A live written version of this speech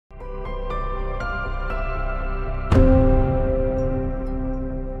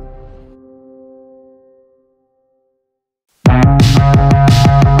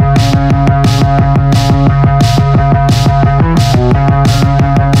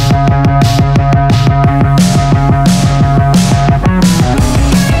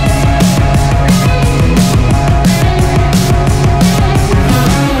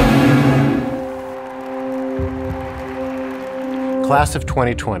Class of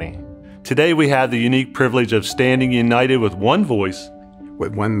 2020. Today we have the unique privilege of standing united with one voice,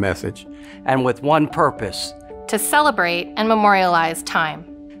 with one message, and with one purpose. To celebrate and memorialize time.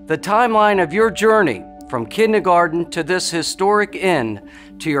 The timeline of your journey from kindergarten to this historic end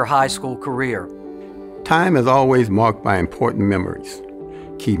to your high school career. Time is always marked by important memories,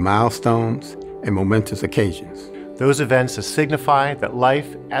 key milestones, and momentous occasions. Those events that signify that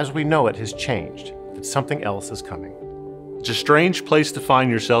life as we know it has changed, that something else is coming. It's a strange place to find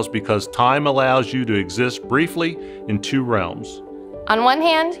yourselves because time allows you to exist briefly in two realms. On one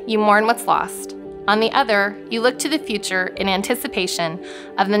hand, you mourn what's lost. On the other, you look to the future in anticipation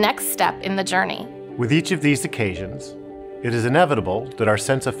of the next step in the journey. With each of these occasions, it is inevitable that our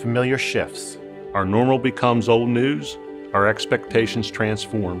sense of familiar shifts. Our normal becomes old news, our expectations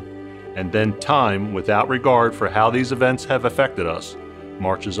transform, and then time, without regard for how these events have affected us,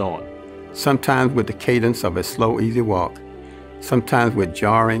 marches on. Sometimes with the cadence of a slow, easy walk, sometimes with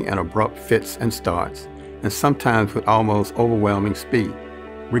jarring and abrupt fits and starts, and sometimes with almost overwhelming speed.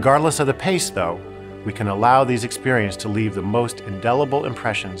 Regardless of the pace, though, we can allow these experiences to leave the most indelible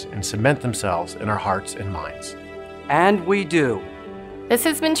impressions and cement themselves in our hearts and minds. And we do. This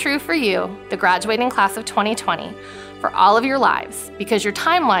has been true for you, the graduating class of 2020, for all of your lives, because your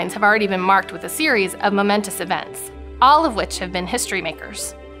timelines have already been marked with a series of momentous events, all of which have been history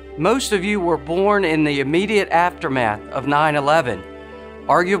makers. Most of you were born in the immediate aftermath of 9/11,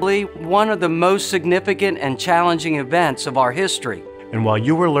 arguably one of the most significant and challenging events of our history. And while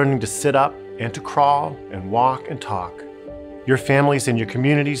you were learning to sit up and to crawl and walk and talk, your families and your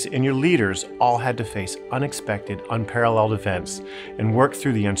communities and your leaders all had to face unexpected, unparalleled events and work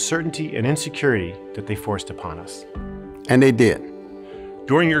through the uncertainty and insecurity that they forced upon us. And they did.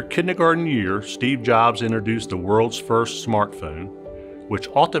 During your kindergarten year, Steve Jobs introduced the world's first smartphone, which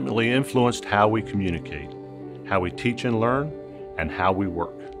ultimately influenced how we communicate, how we teach and learn, and how we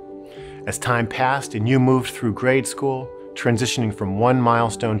work. As time passed and you moved through grade school, transitioning from one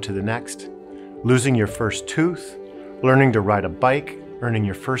milestone to the next, losing your first tooth, learning to ride a bike, earning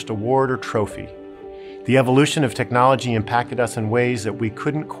your first award or trophy, the evolution of technology impacted us in ways that we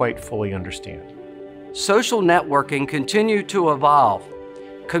couldn't quite fully understand. Social networking continued to evolve.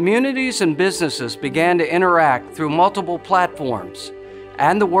 Communities and businesses began to interact through multiple platforms,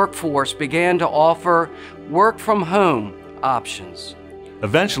 and the workforce began to offer work from home options.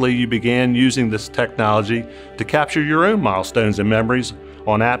 Eventually, you began using this technology to capture your own milestones and memories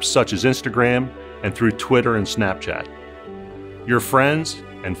on apps such as Instagram and through Twitter and Snapchat. Your friends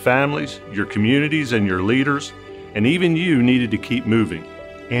and families, your communities and your leaders, and even you needed to keep moving.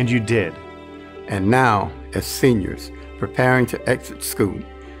 And you did. And now, as seniors preparing to exit school,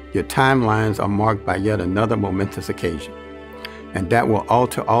 your timelines are marked by yet another momentous occasion, and that will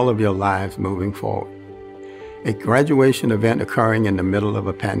alter all of your lives moving forward. A graduation event occurring in the middle of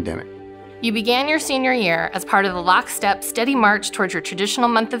a pandemic. You began your senior year as part of the lockstep, steady march towards your traditional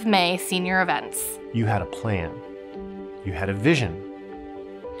month of May senior events. You had a plan. You had a vision.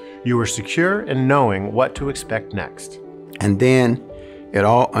 You were secure in knowing what to expect next. And then it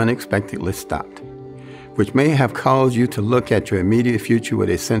all unexpectedly stopped, which may have caused you to look at your immediate future with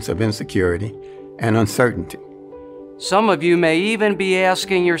a sense of insecurity and uncertainty. Some of you may even be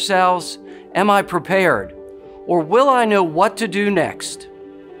asking yourselves, am I prepared? Or will I know what to do next?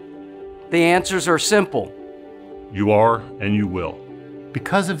 The answers are simple. You are and you will.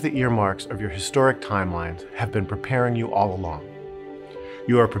 Because of the earmarks of your historic timelines have been preparing you all along.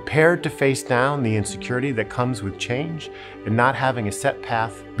 You are prepared to face down the insecurity that comes with change and not having a set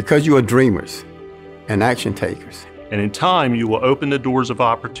path. Because you are dreamers and action takers. And in time, you will open the doors of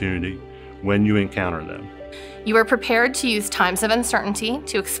opportunity when you encounter them. You are prepared to use times of uncertainty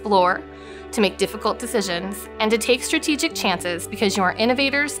to explore, to make difficult decisions, and to take strategic chances because you are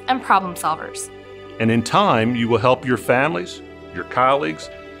innovators and problem solvers. And in time, you will help your families, your colleagues,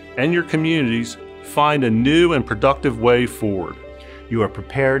 and your communities find a new and productive way forward. You are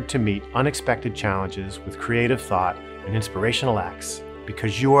prepared to meet unexpected challenges with creative thought and inspirational acts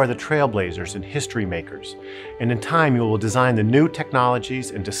because you are the trailblazers and history makers. And in time, you will design the new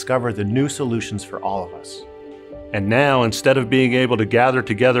technologies and discover the new solutions for all of us. And now, instead of being able to gather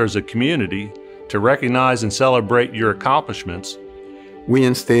together as a community to recognize and celebrate your accomplishments, we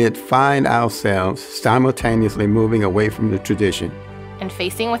instead find ourselves simultaneously moving away from the tradition and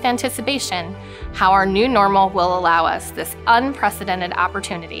facing with anticipation how our new normal will allow us this unprecedented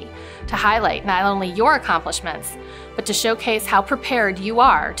opportunity to highlight not only your accomplishments, but to showcase how prepared you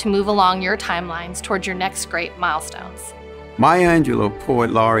are to move along your timelines towards your next great milestones. Maya Angelou,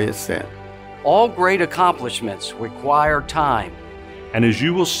 poet laureate, said, all great accomplishments require time. And as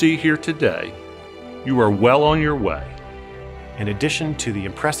you will see here today, you are well on your way. In addition to the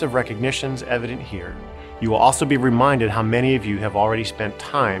impressive recognitions evident here, you will also be reminded how many of you have already spent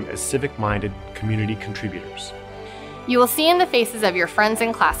time as civic-minded community contributors. You will see in the faces of your friends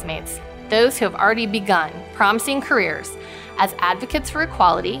and classmates those who have already begun promising careers as advocates for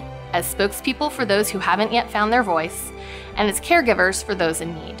equality, as spokespeople for those who haven't yet found their voice, and as caregivers for those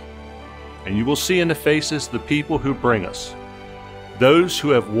in need. And you will see in the faces the people who bring us, those who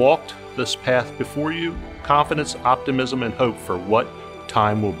have walked this path before you, confidence, optimism, and hope for what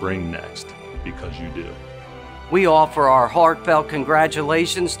time will bring next, because you do. We offer our heartfelt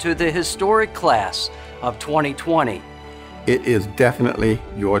congratulations to the historic class of 2020. It is definitely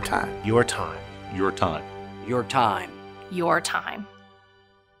your time. Your time. Your time. Your time. Your time.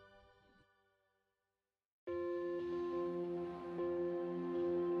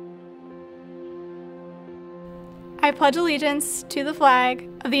 I pledge allegiance to the flag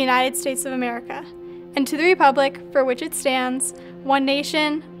of the United States of America and to the republic for which it stands, one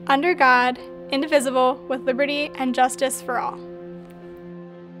nation, under God, indivisible, with liberty and justice for all.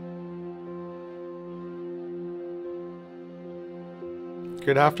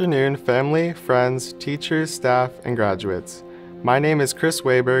 Good afternoon, family, friends, teachers, staff, and graduates. My name is Chris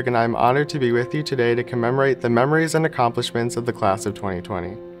Weiberg, and I'm honored to be with you today to commemorate the memories and accomplishments of the class of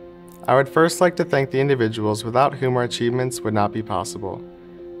 2020. I would first like to thank the individuals without whom our achievements would not be possible.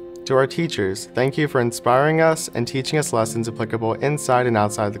 To our teachers, thank you for inspiring us and teaching us lessons applicable inside and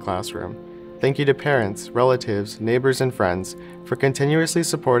outside the classroom. Thank you to parents, relatives, neighbors, and friends for continuously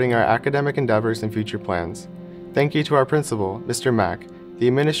supporting our academic endeavors and future plans. Thank you to our principal, Mr. Mack, the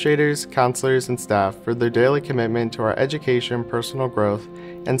administrators, counselors, and staff for their daily commitment to our education, personal growth,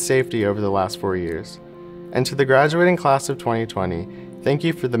 and safety over the last 4 years. And to the graduating class of 2020, thank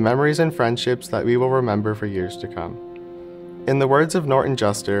you for the memories and friendships that we will remember for years to come. In the words of Norton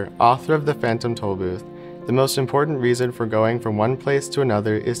Juster, author of The Phantom Tollbooth, the most important reason for going from one place to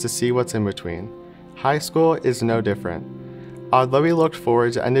another is to see what's in between. High school is no different. Although we looked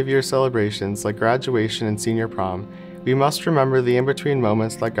forward to end-of-year celebrations like graduation and senior prom, we must remember the in-between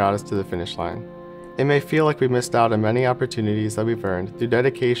moments that got us to the finish line. It may feel like we missed out on many opportunities that we've earned through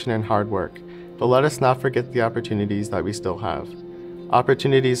dedication and hard work, but let us not forget the opportunities that we still have.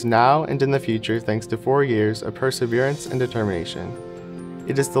 Opportunities now and in the future thanks to 4 years of perseverance and determination.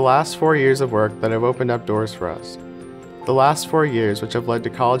 It is the last 4 years of work that have opened up doors for us. The last 4 years which have led to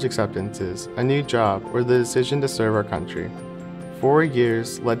college acceptances, a new job, or the decision to serve our country. 4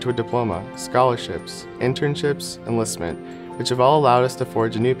 years led to a diploma, scholarships, internships, enlistment, which have all allowed us to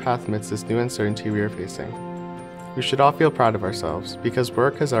forge a new path amidst this new uncertainty we are facing. We should all feel proud of ourselves because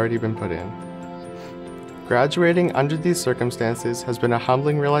work has already been put in. Graduating under these circumstances has been a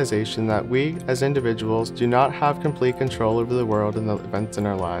humbling realization that we, as individuals, do not have complete control over the world and the events in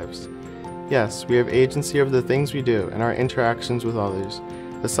our lives. Yes, we have agency over the things we do and our interactions with others,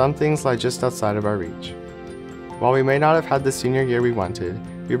 but some things lie just outside of our reach. While we may not have had the senior year we wanted,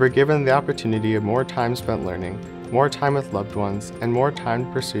 we were given the opportunity of more time spent learning, more time with loved ones, and more time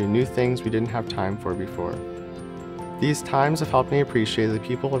to pursue new things we didn't have time for before. These times have helped me appreciate the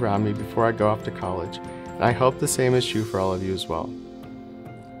people around me before I go off to college, and I hope the same is true for all of you as well.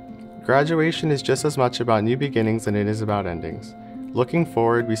 Graduation is just as much about new beginnings than it is about endings. Looking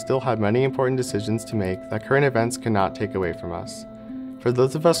forward, we still have many important decisions to make that current events cannot take away from us. For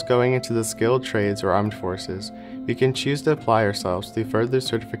those of us going into the skilled trades or armed forces, we can choose to apply ourselves through further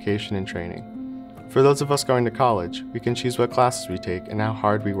certification and training. For those of us going to college, we can choose what classes we take and how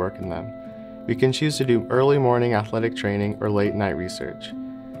hard we work in them. We can choose to do early morning athletic training or late night research.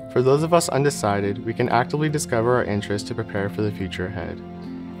 For those of us undecided, we can actively discover our interests to prepare for the future ahead.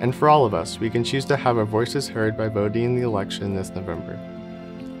 And for all of us, we can choose to have our voices heard by voting in the election this November.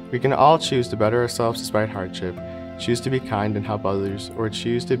 We can all choose to better ourselves despite hardship, choose to be kind and help others, or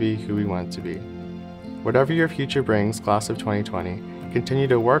choose to be who we want to be. Whatever your future brings, class of 2020, continue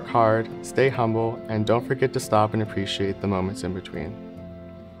to work hard, stay humble, and don't forget to stop and appreciate the moments in between.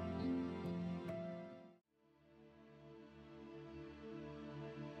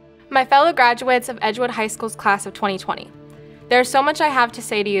 My fellow graduates of Edgewood High School's class of 2020, there's so much I have to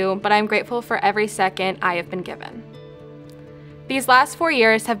say to you, but I'm grateful for every second I have been given. These last 4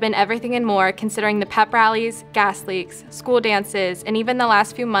 years have been everything and more, considering the pep rallies, gas leaks, school dances, and even the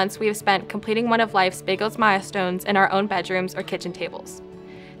last few months we have spent completing one of life's biggest milestones in our own bedrooms or kitchen tables.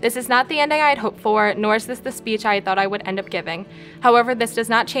 This is not the ending I had hoped for, nor is this the speech I thought I would end up giving. However, this does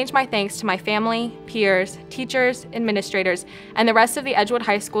not change my thanks to my family, peers, teachers, administrators, and the rest of the Edgewood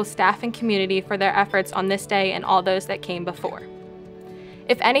High School staff and community for their efforts on this day and all those that came before.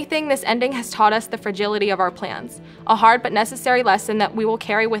 If anything, this ending has taught us the fragility of our plans, a hard but necessary lesson that we will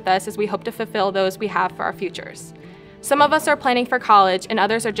carry with us as we hope to fulfill those we have for our futures. Some of us are planning for college and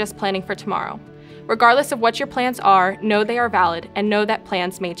others are just planning for tomorrow. Regardless of what your plans are, know they are valid and know that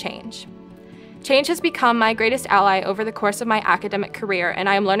plans may change. Change has become my greatest ally over the course of my academic career, and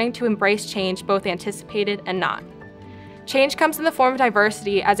I am learning to embrace change, both anticipated and not. Change comes in the form of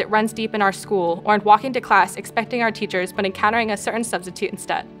diversity as it runs deep in our school, or in walking to class expecting our teachers but encountering a certain substitute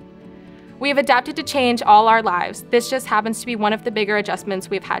instead. We have adapted to change all our lives. This just happens to be one of the bigger adjustments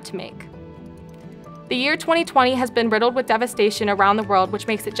we've had to make. The year 2020 has been riddled with devastation around the world, which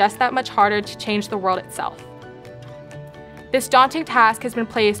makes it just that much harder to change the world itself. This daunting task has been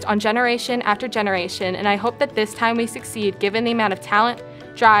placed on generation after generation, and I hope that this time we succeed given the amount of talent,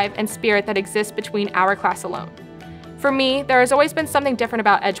 drive, and spirit that exists between our class alone. For me, there has always been something different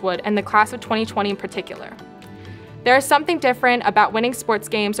about Edgewood, and the class of 2020 in particular. There is something different about winning sports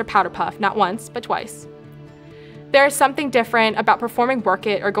games or Powder Puff, not once, but twice. There is something different about performing Work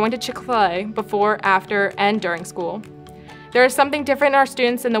It or going to Chick-fil-A before, after, and during school. There is something different in our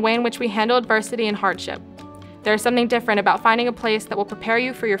students in the way in which we handle adversity and hardship. There is something different about finding a place that will prepare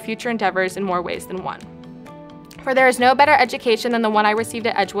you for your future endeavors in more ways than one. For there is no better education than the one I received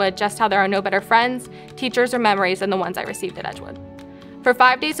at Edgewood, just how there are no better friends, teachers, or memories than the ones I received at Edgewood. For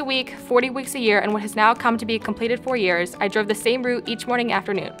 5 days a week, 40 weeks a year, and what has now come to be completed 4 years, I drove the same route each morning and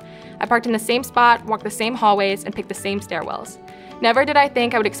afternoon. I parked in the same spot, walked the same hallways, and picked the same stairwells. Never did I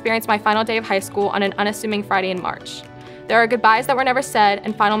think I would experience my final day of high school on an unassuming Friday in March. There are goodbyes that were never said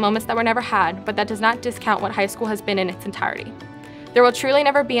and final moments that were never had, but that does not discount what high school has been in its entirety. There will truly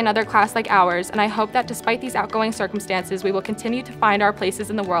never be another class like ours, and I hope that despite these outgoing circumstances, we will continue to find our places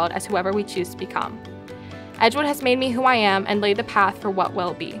in the world as whoever we choose to become. Edgewood has made me who I am and laid the path for what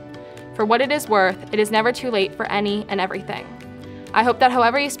will be. For what it is worth, it is never too late for any and everything. I hope that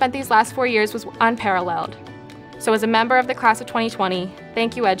however you spent these last 4 years was unparalleled. So as a member of the class of 2020,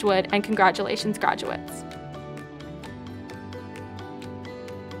 thank you Edgewood, and congratulations graduates.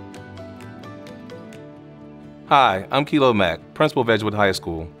 Hi, I'm Kilo Mack, principal of Edgewood High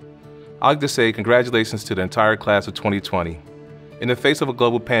School. I'd like to say congratulations to the entire class of 2020. In the face of a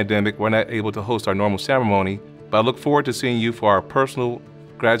global pandemic, we're not able to host our normal ceremony, but I look forward to seeing you for our personal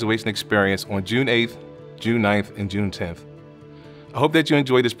graduation experience on June 8th, June 9th, and June 10th. I hope that you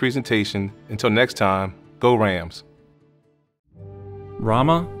enjoyed this presentation. Until next time, go Rams.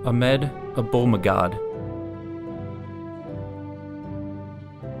 Rama Ahmed Abulmagad.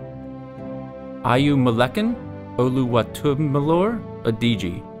 Ayu Malekin Oluwatumilor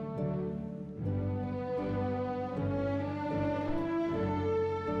Adiji.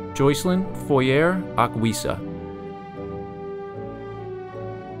 Joycelyn Foyer Akwisa.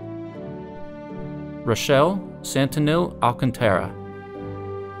 Rochelle Santanil Alcantara.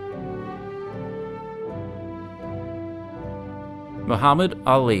 Muhammad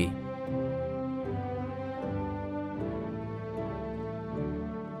Ali.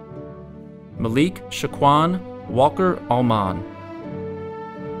 Malik Shaquan Walker Alman.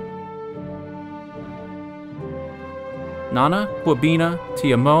 Nana Kwabina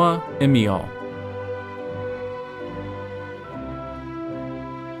Tiamoa Imiol.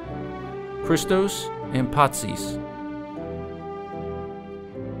 Christos Ampatsis.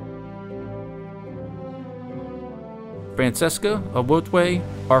 Francesca Awotwe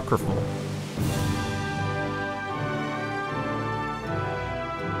Arkerful.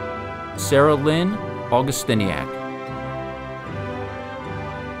 Sarah Lynn Augustiniak.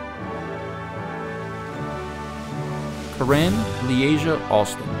 Karen Leasia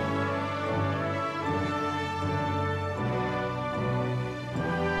Alston.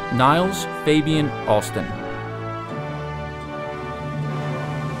 Niles Fabian Alston.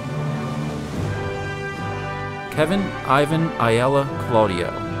 Kevin Ivan Ayala Claudio.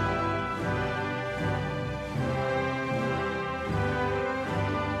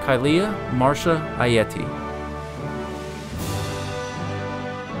 Kylia Marsha Ayeti.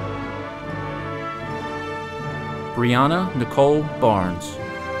 Brianna Nicole Barnes.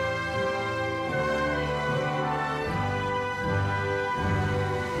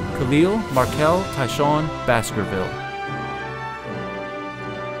 Khalil Markel Tyshawn Baskerville.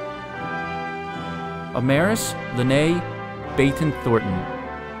 Amaris Lene Baton Thornton.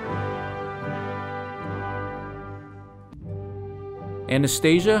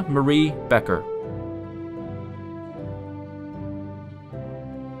 Anastasia Marie Becker.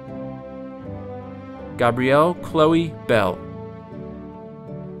 Gabrielle Chloe Bell.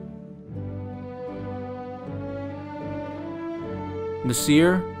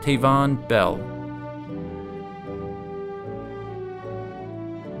 Nasir Tavon Bell.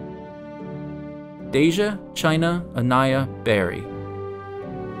 Deja China Anaya Berry.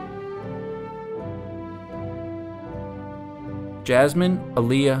 Jasmine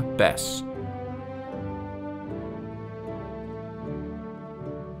Aaliyah Bess.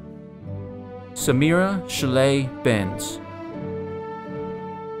 Samira Shalay Benz.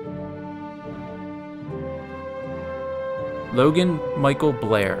 Logan Michael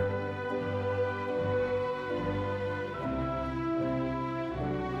Blair.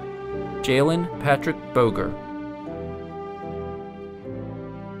 Jalen Patrick Boger.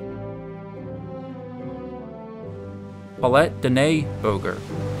 Paulette Danae Boger.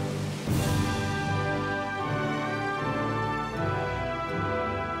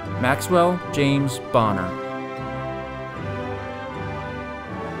 Maxwell James Bonner.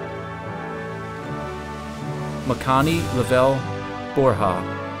 Makani Lavelle Borja.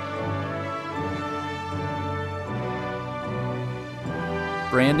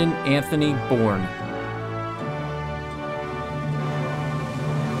 Brandon Anthony Bourne.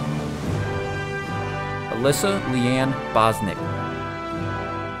 Alyssa Leanne Bosnick.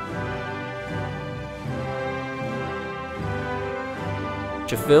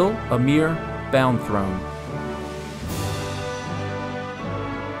 Jafil Amir Boundthrone.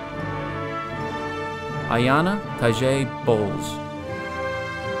 Ayana Tajay Bowles.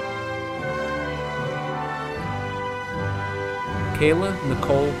 Kayla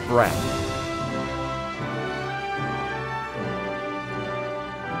Nicole Bratt.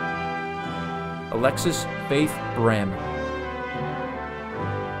 Alexis Faith Brem.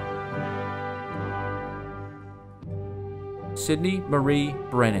 Sydney Marie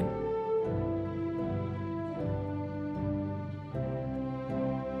Brennan.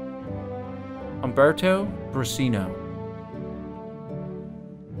 Umberto Brasino.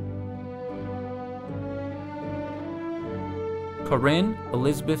 Corinne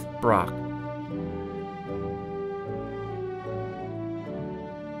Elizabeth Brock.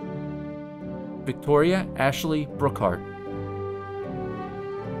 Victoria Ashley Brookhart.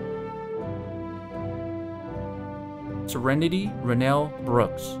 Serenity Renelle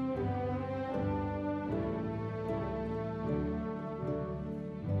Brooks.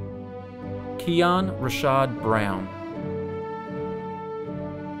 Keon Rashad Brown.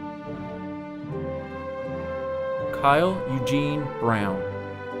 Kyle Eugene Brown.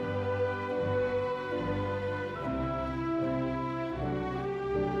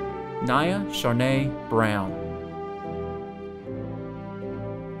 Naya Charnay Brown.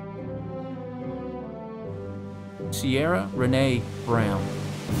 Sierra Renee Brown.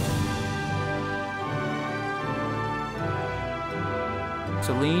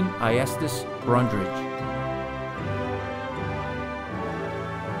 Celine Iestis Brundridge.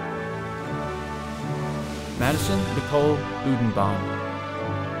 Madison Nicole Udenbaum.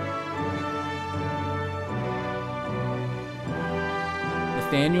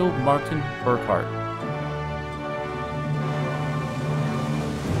 Nathaniel Martin Burkhart.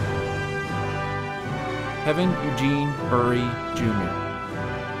 Kevin Eugene Burry, Jr.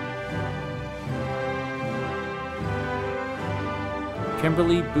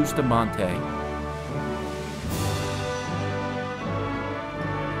 Kimberly Bustamante.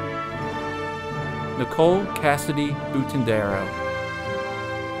 Nicole Cassidy Butendero.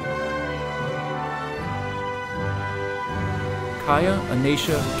 Kaya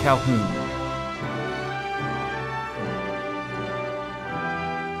Anasha Calhoun.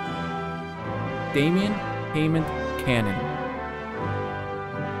 Damian Heyman Cannon.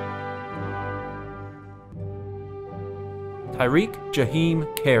 Tyreek Jaheim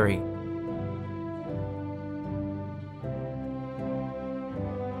Carey.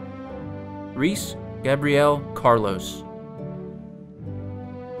 Reese Gabrielle Carlos.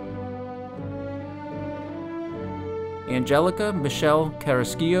 Angelica Michelle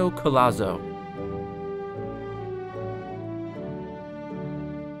Carrasquillo Colazo.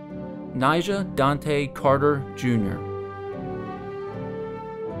 Nija Dante Carter, Jr.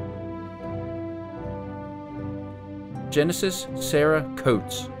 Genesis Sarah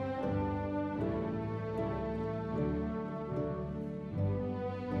Coates.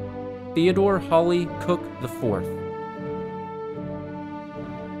 Theodore Holly Cook IV.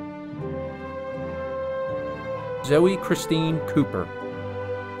 Zoe Christine Cooper.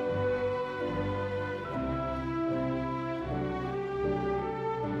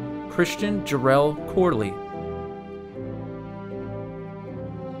 Christian Jarrell Corley.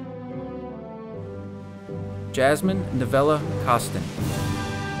 Jasmine Novella Costin.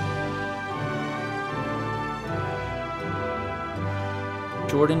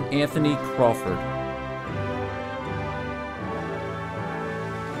 Jordan Anthony Crawford.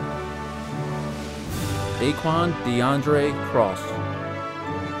 Daquan DeAndre Cross.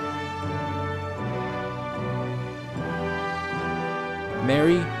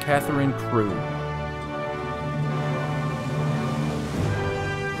 Mary Catherine Crew.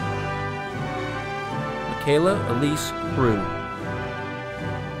 Michaela Elise Crew.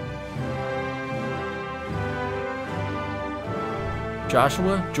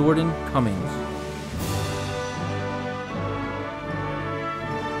 Joshua Jordan Cummings.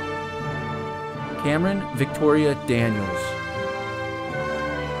 Cameron Victoria Daniels.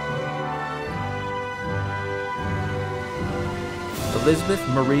 Elizabeth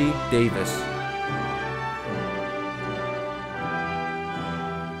Marie Davis.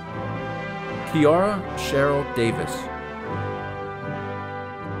 Kiara Cheryl Davis.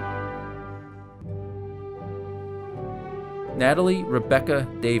 Natalie Rebecca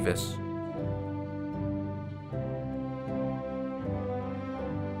Davis.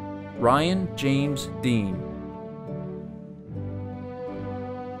 Ryan James Dean.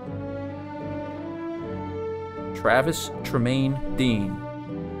 Travis Tremaine Dean.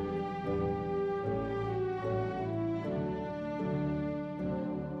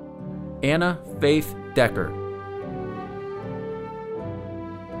 Anna Faith Decker.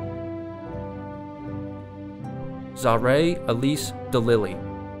 Zare Elise DeLilly.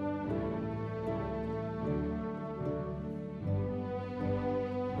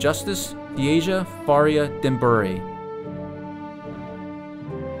 Justice Deasia Faria Denbury.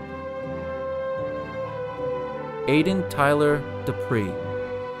 Aiden Tyler Dupree.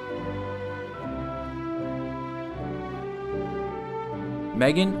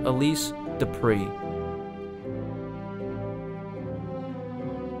 Megan Elise Dupree.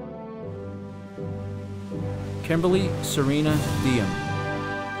 Kimberly Serena Diem.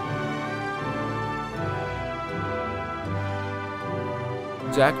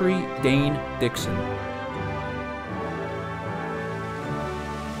 Zachary Dane Dixon.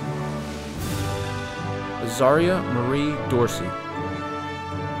 Azaria Marie Dorsey.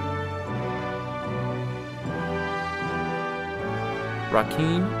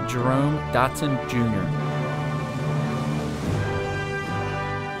 Rakeem Jerome Dotson Jr.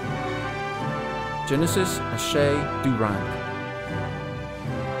 Genesis Ashay Durant.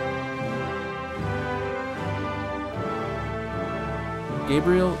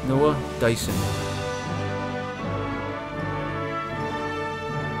 Gabriel Noah Dyson.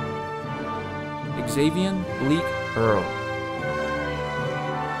 Xavier Bleak Earl.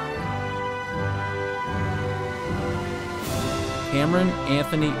 Cameron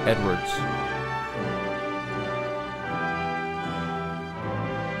Anthony Edwards.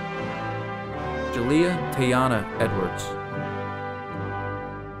 Jalea Tayana Edwards.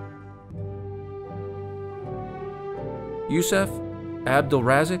 Yusuf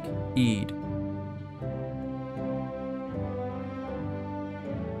Abdulrazik Eid.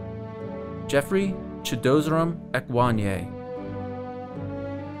 Jeffrey Chidozaram Ekwanye.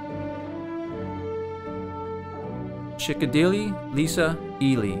 Chikadili Lisa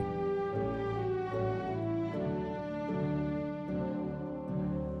Ely.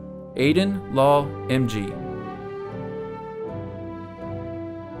 Aiden Law MG.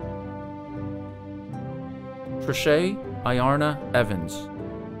 Trishay Iarna Evans.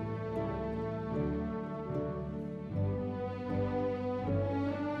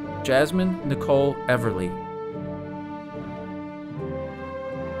 Jasmine Nicole Everly.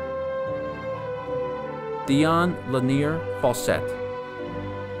 Dion Lanier Fawcett.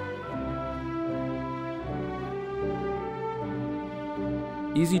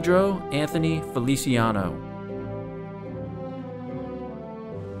 Isidro Anthony Feliciano.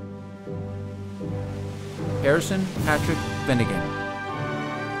 Harrison Patrick Finnegan.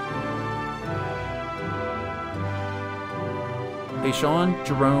 Deshaun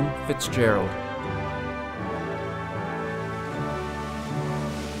Jerome Fitzgerald.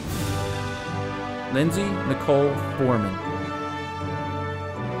 Lindsay Nicole Foreman.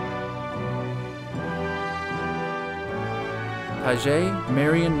 Tajay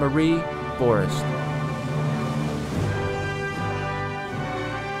Marion Marie Forrest.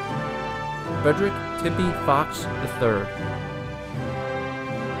 Frederick Tippy Fox III.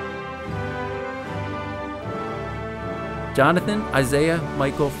 Jonathan Isaiah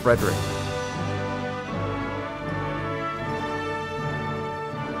Michael Frederick.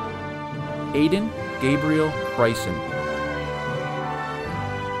 Aiden Gabriel Bryson.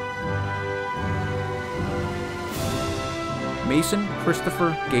 Mason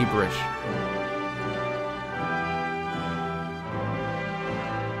Christopher Gabrish.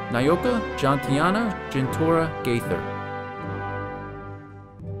 Nayoka Jantiana Gentura Gaither.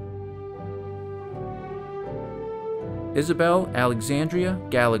 Isabel Alexandria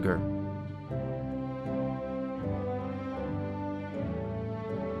Gallagher.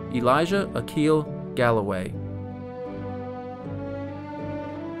 Elijah Akil Galloway.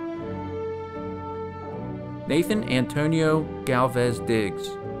 Nathan Antonio Galvez Diggs.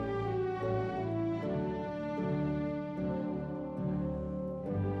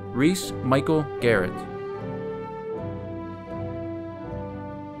 Reese Michael Garrett.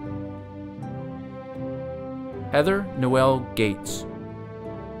 Heather Noel Gates.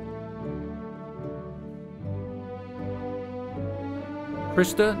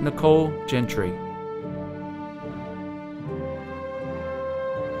 Krista Nicole Gentry.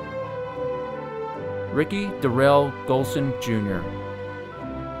 Ricky Darrell Golson Jr.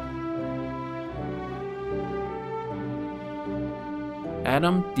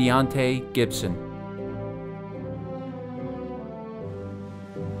 Adam Deontay Gibson.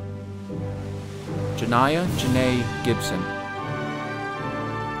 Janaya Janae Gibson.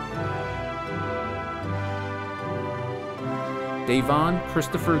 Davon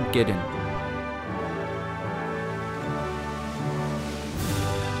Christopher Giddon.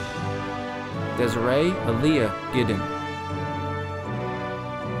 Desiree Aaliyah Giddon.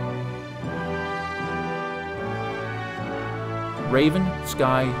 Raven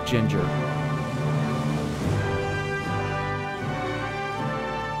Sky Ginger.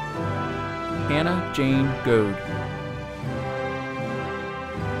 Hannah Jane Goad.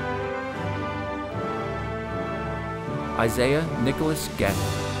 Isaiah Nicholas Gett.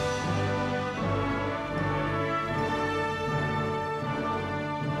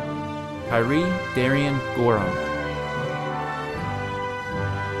 Kyrie Darian Gorham.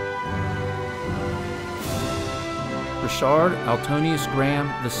 Richard Altonius Graham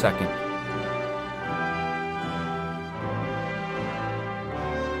II.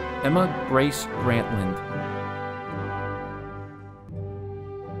 Emma Grace Grantland.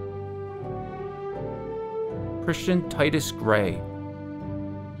 Christian Titus Gray.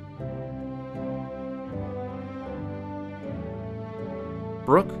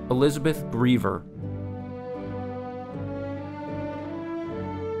 Brooke Elizabeth Griever.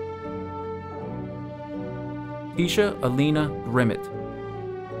 Keisha Alina Grimmett.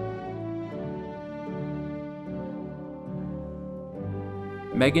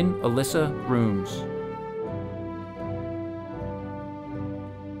 Megan Alyssa Grooms.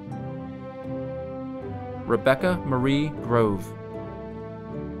 Rebecca Marie Grove.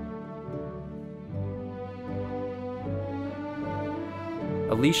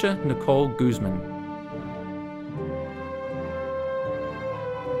 Alicia Nicole Guzman.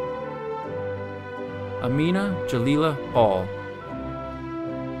 Amina Jalila Hall.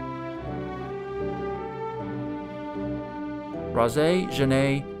 Rosé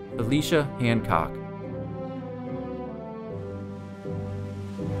Janae Alicia Hancock.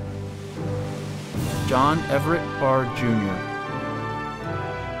 John Everett Barr Jr.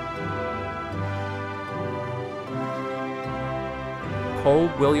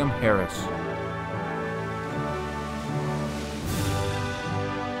 Cole William Harris.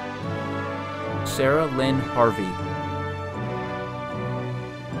 Sarah Lynn Harvey.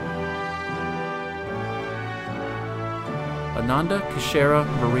 Ananda Kishara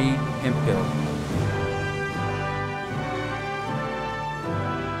Marie Hemphill.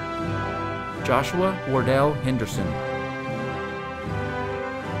 Joshua Wardell Henderson.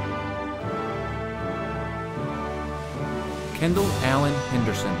 Kendall Allen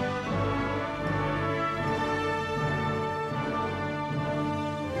Henderson.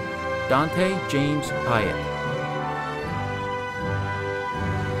 Dante James Hyatt.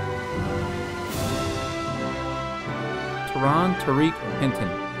 Tehran Tariq Hinton.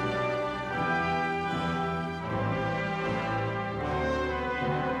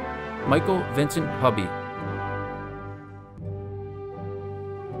 Michael Vincent Hubby.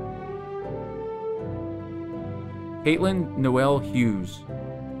 Caitlin Noel Hughes.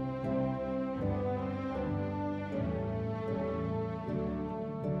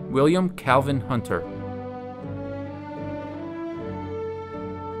 William Calvin Hunter.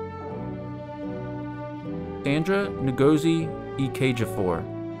 Sandra Ngozi Ikejifor.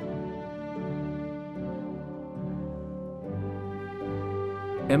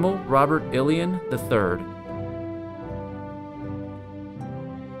 Emil Robert Ilian III.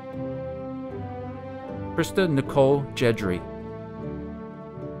 Krista Nicole Jedry.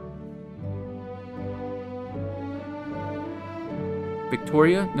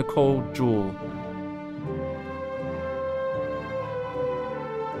 Victoria Nicole Jewell.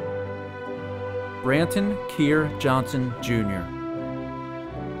 Branton Keir Johnson Jr.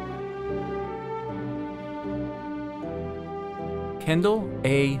 Kendall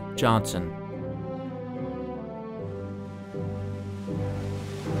A. Johnson.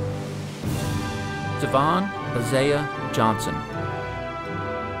 Devon Isaiah Johnson.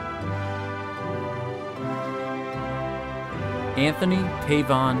 Anthony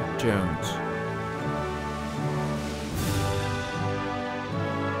Tavon Jones.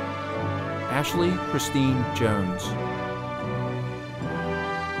 Ashley Christine Jones.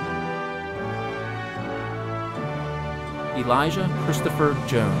 Elijah Christopher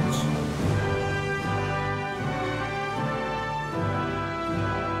Jones.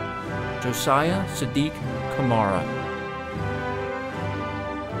 Josiah Sadiq Kamara.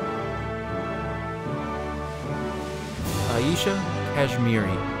 Aisha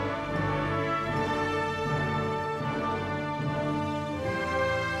Kashmiri.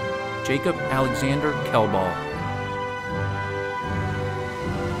 Jacob Alexander Kelball.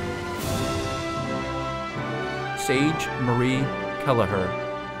 Sage Marie Kelleher.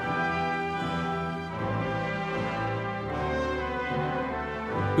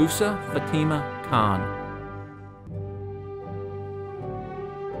 Usa Fatima Khan.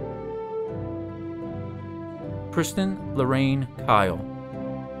 Kristen Lorraine Kyle.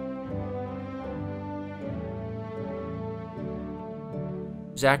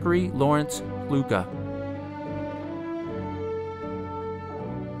 Zachary Lawrence Luca.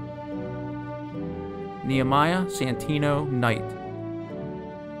 Nehemiah Santino Knight.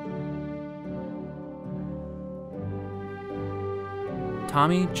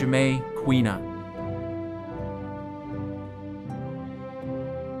 Tommy Jamae Quina.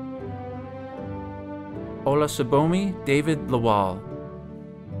 Olasabomi David Lawal.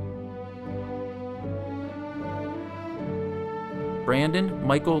 Brandon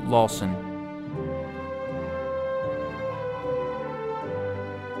Michael Lawson.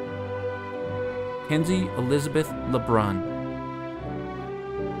 Kenzie Elizabeth LeBrun.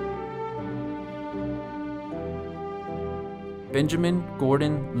 Benjamin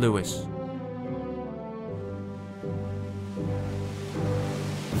Gordon Lewis.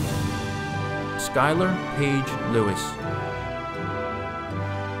 Skylar Paige Lewis.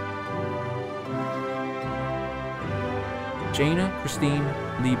 Jana Christine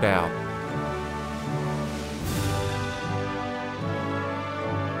Liebau.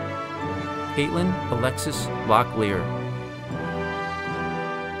 Caitlin Alexis Locklear.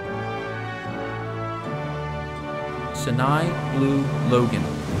 Sinai Blue Logan.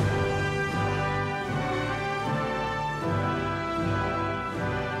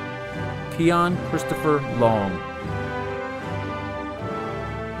 Keon Christopher Long.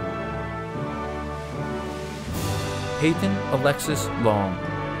 Peyton Alexis Long.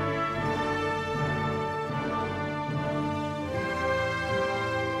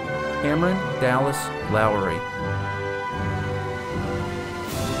 Cameron Dallas Lowry.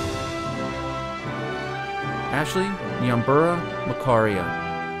 Ashley Nyambura Makaria.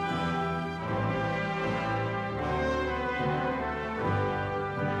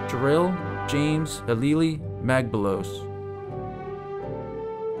 Jarrell James Halili Magbalos.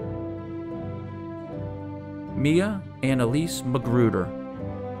 Mia Annalise Magruder.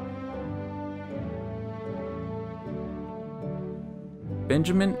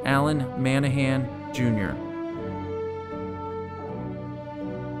 Benjamin Allen Manahan, Jr.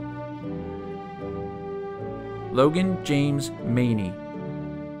 Logan James Maney.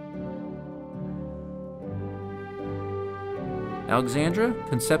 Alexandra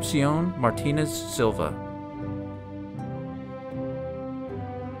Concepcion Martinez Silva.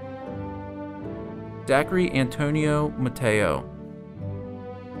 Zachary Antonio Mateo.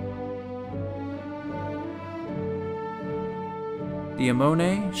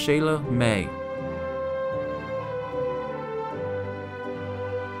 Diamone Shayla May.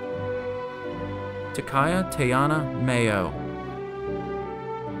 Takaya Tayana Mayo.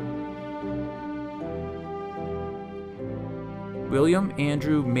 William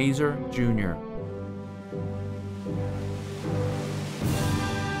Andrew Mazer, Jr.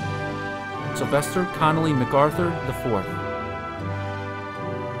 Sylvester Connolly MacArthur IV.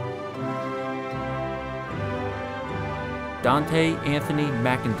 Dante Anthony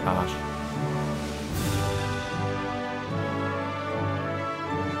McIntosh.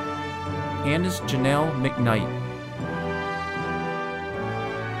 Candace Janelle McKnight.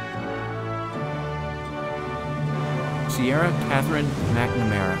 Sierra Catherine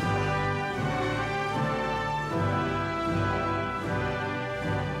McNamara.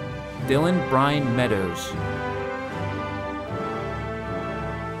 Dylan Brian Meadows.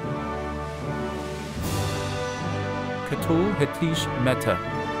 Katul Hatish Mehta.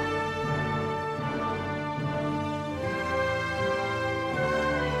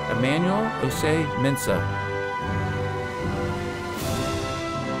 Emmanuel Osei Mensa.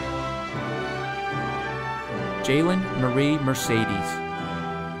 Jalen Marie Mercedes.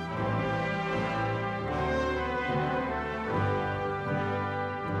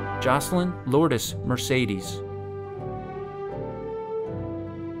 Jocelyn Lourdes Mercedes.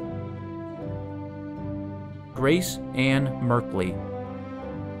 Grace Ann Merkley.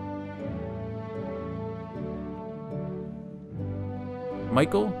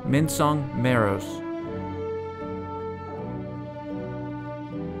 Michael Minsung Maros.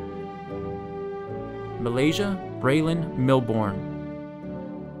 Malaysia Braylon Milborn.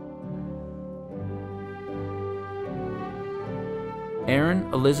 Erin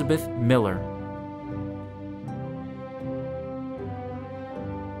Elizabeth Miller.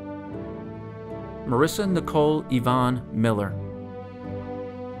 Marissa Nicole Yvonne Miller.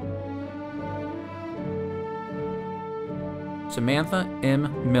 Samantha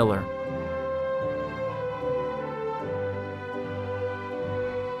M. Miller.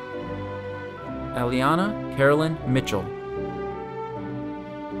 Aliana Carolyn Mitchell.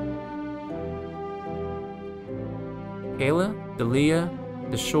 Kayla Delia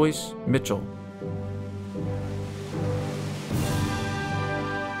DeShoyce Mitchell.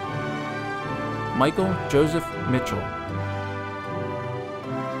 Michael Joseph Mitchell.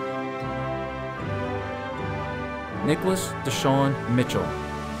 Nicholas Deshawn Mitchell.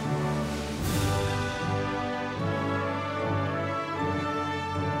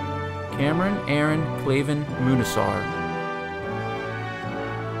 Cameron Aaron Clavin Munasar.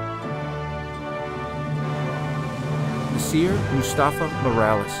 Nasir Mustafa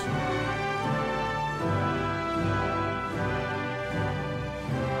Morales.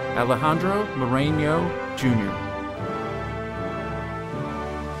 Alejandro Moreno Jr.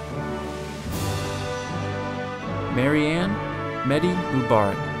 Marianne Mehdi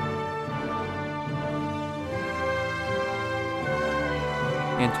Mubarak.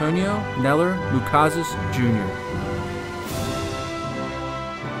 Antonio Neller Mukazis Jr.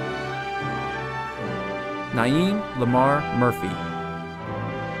 Naeem Lamar Murphy.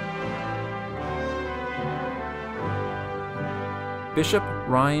 Bishop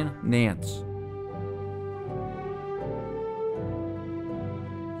Ryan Nance.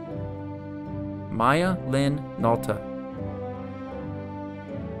 Maya Lynn Nalta.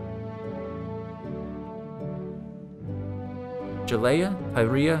 Jalea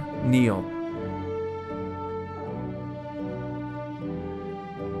Tyria Neal.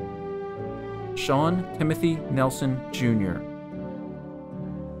 Sean Timothy Nelson Jr.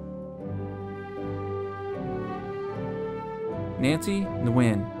 Nancy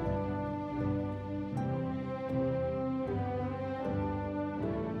Nguyen.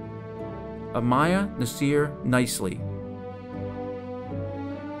 Amaya Nasir Nicely.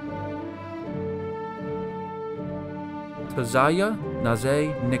 Tazaya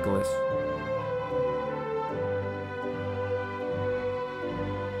Naze Nicholas.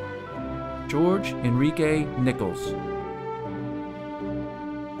 George Enrique Nichols.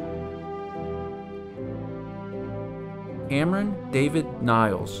 Cameron David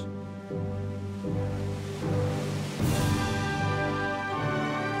Niles.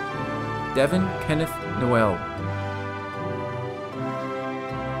 Devin Kenneth Noel.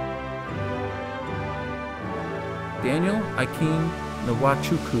 Daniel Akin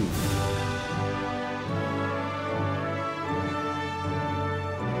Nwachuku.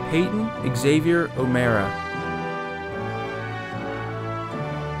 Peyton Xavier O'Mara.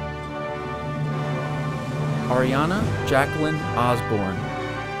 Ariana Jacqueline Osborne.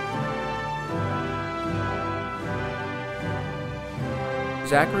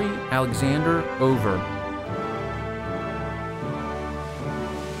 Zachary Alexander Over.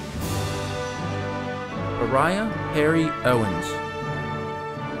 Araya Harry Owens.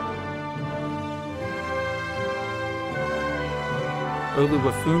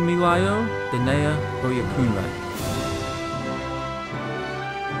 Oluwafunmilayo Denea Oyakunle.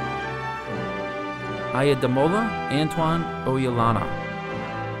 Ayadamola Antoine Oyalana.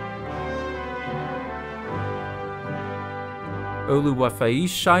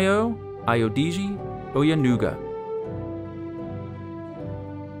 Oluwafaishayo Ayodiji Oyanuga.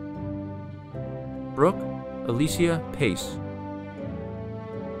 Brooke Alicia Pace.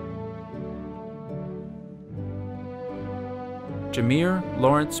 Jameer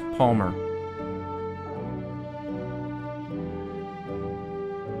Lawrence Palmer.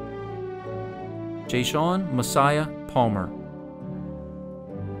 Jayshawn Messiah Palmer.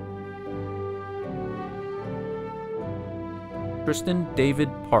 Tristan David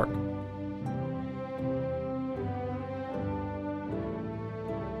Park.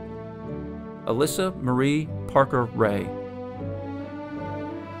 Alyssa Marie Parker Ray.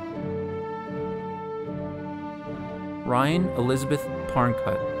 Ryan Elizabeth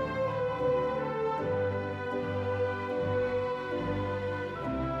Parncutt.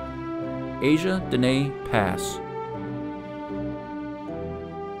 Asia Danae Pass.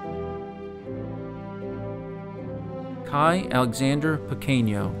 Kai Alexander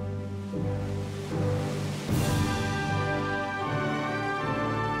Pequeño.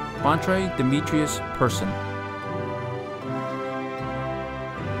 Quantre Demetrius Person.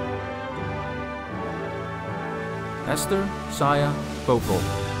 Esther Saya Focal.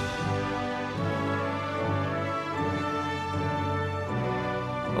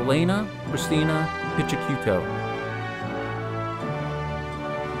 Elena Christina Pichicuto.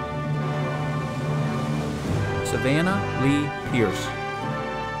 Savannah Lee Pierce.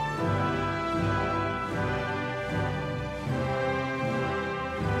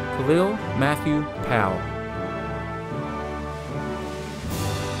 Khalil Matthew Powell.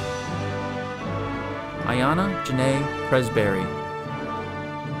 Ayana Janae Presberry.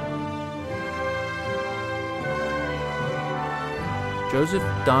 Joseph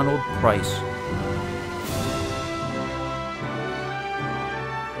Donald Price.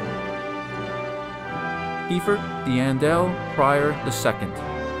 Efert Deandel Pryor II.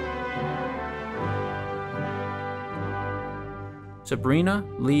 Sabrina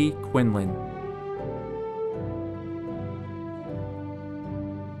Lee Quinlan.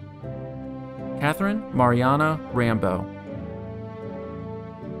 Catherine Mariana Rambo.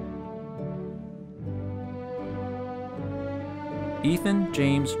 Ethan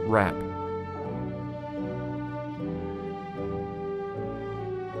James Rapp.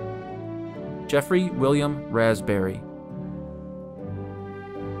 Jeffrey William Raspberry.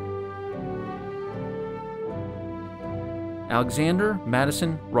 Alexander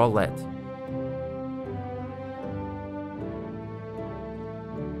Madison Rollett.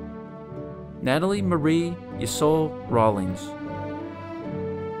 Natalie Marie Yasol Rawlings.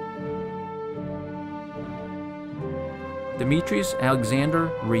 Demetrius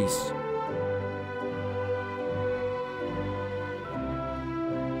Alexander Reese.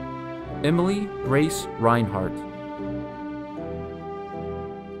 Emily Grace Reinhardt.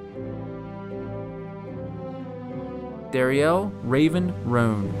 Darielle Raven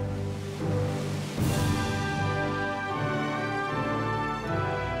Roan.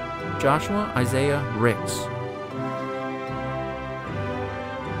 Joshua Isaiah Ricks.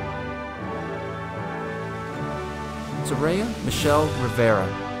 Saraya Michelle Rivera.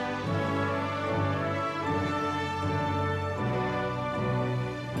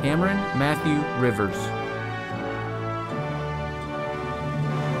 Cameron Matthew Rivers.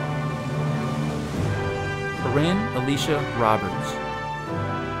 Corinne Alicia Roberts.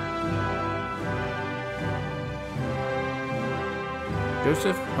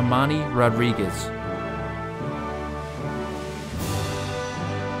 Joseph Amani Rodriguez.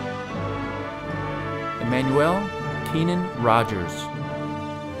 Emmanuel Keenan Rogers.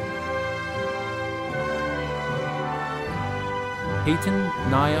 Peyton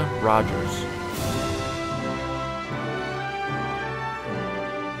Naya Rogers.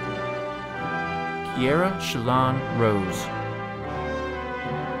 Kiera Shalon Rose.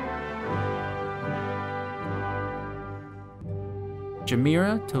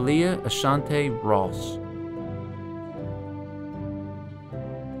 Jamira Talia Ashante Ross.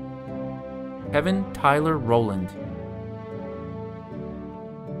 Kevin Tyler Rowland.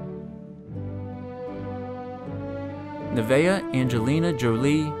 Nevea Angelina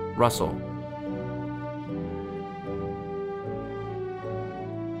Jolie Russell.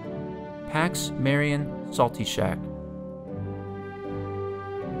 Pax Marion Salty Shack.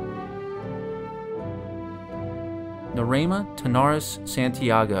 Norema Tanaris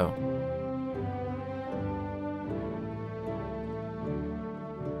Santiago.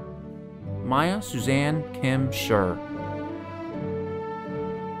 Maya Suzanne Kim Schur.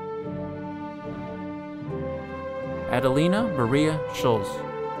 Adelina Maria Schulz.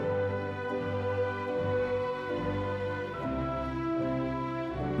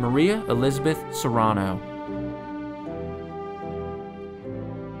 Maria Elizabeth Serrano.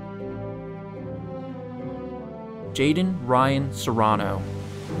 Jaden Ryan Serrano.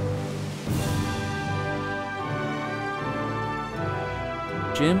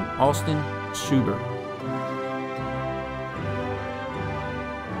 Jim Austin Schubert.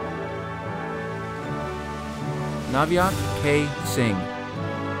 Navyat K. Singh.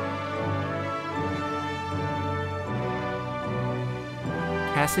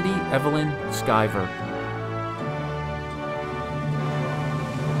 Cassidy Evelyn Skyver.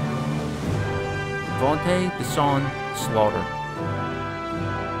 Vontae Deson Slaughter.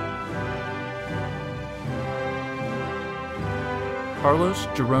 Carlos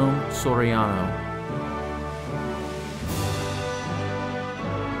Jerome Soriano.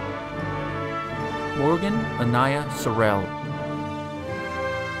 Morgan Anaya Sorrell.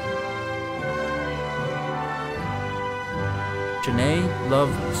 Janae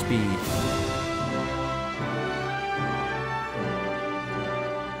Love Speed.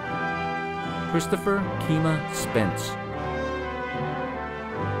 Christopher Kima Spence.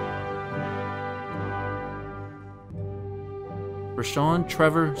 Rashawn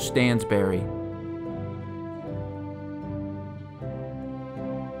Trevor Stansberry.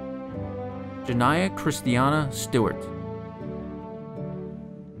 Janaya Christiana Stewart.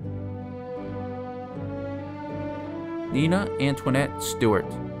 Nina Antoinette Stewart.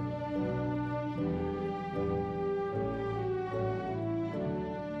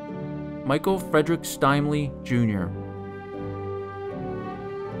 Michael Frederick Steinley, Jr.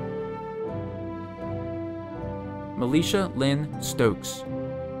 Melisha Lynn Stokes.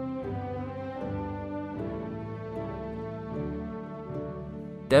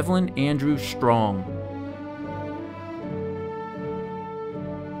 Devlin Andrew Strong.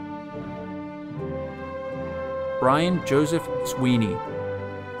 Brian Joseph Sweeney.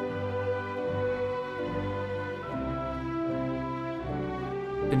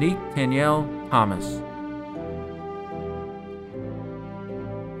 Danique Danielle Thomas.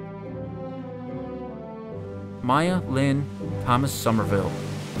 Maya Lynn Thomas Somerville.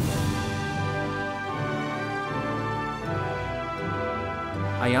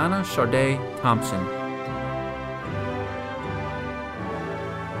 Ayana Charday Thompson.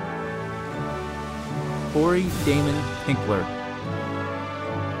 Corey Damon Pinkler.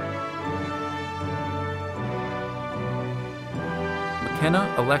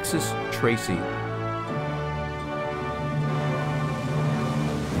 McKenna Alexis Tracy.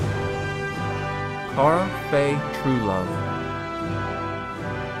 Cara Faye Truelove.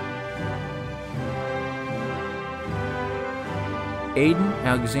 Aiden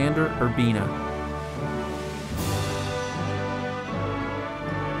Alexander Urbina.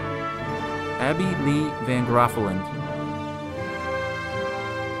 Abby Lee Van Graffeland.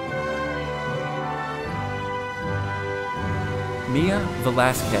 Mia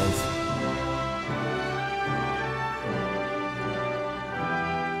Velasquez.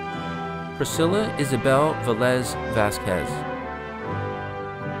 Priscilla Isabel Velez Vasquez.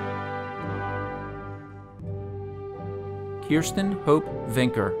 Kirsten Hope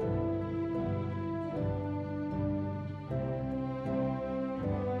Vinker.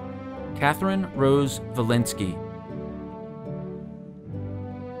 Catherine Rose Valinsky.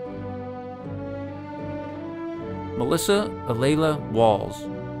 Melissa Alayla Walls.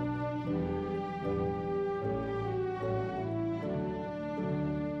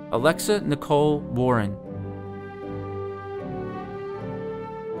 Alexa Nicole Warren.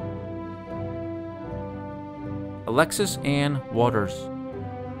 Alexis Ann Waters.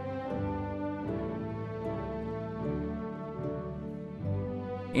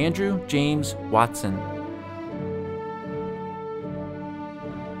 Andrew James Watson.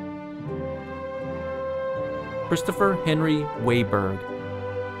 Christopher Henry Wayberg.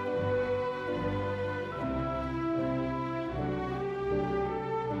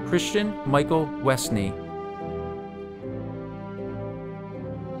 Christian Michael Westney.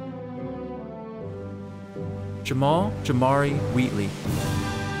 Jamal Jamari Wheatley.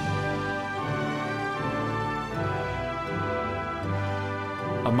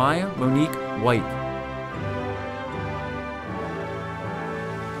 Amaya Monique White.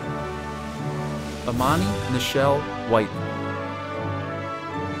 Amani Nichelle White.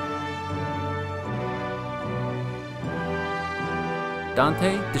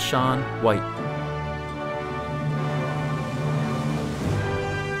 Dante Deshawn White.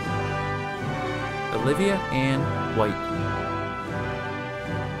 Olivia Ann White.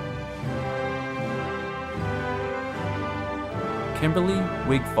 Kimberly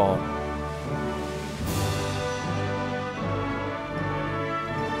Wigfall.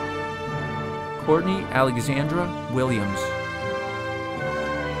 Courtney Alexandra Williams.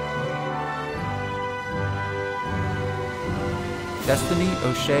 Destiny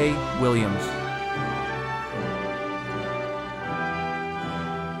O'Shea Williams.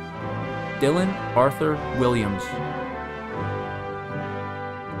 Dylan Arthur Williams.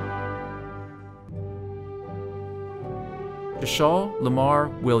 Jashal Lamar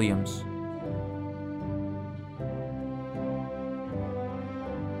Williams.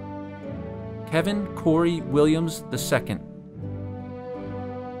 Kevin Corey Williams II.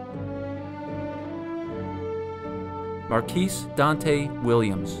 Marquise Dante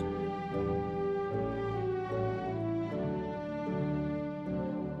Williams.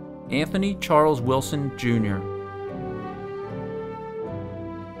 Anthony Charles Wilson, Jr.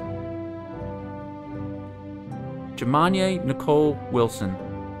 Jamanye Nicole Wilson.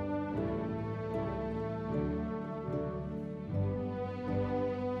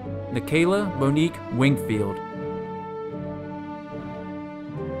 Nikayla Monique Wingfield.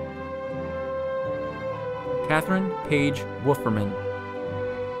 Catherine Paige Wooferman.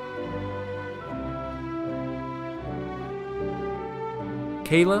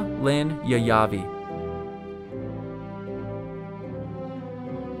 Kayla Lynn Yayavi.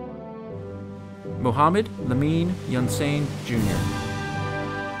 Mohammed Lamine Yunsain Jr.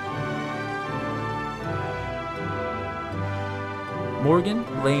 Morgan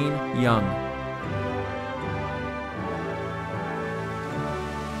Lane Young.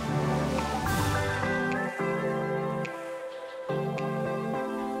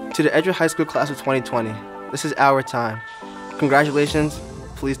 To the Edgewood High School class of 2020, this is our time. Congratulations,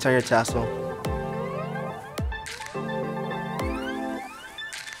 please turn your tassel.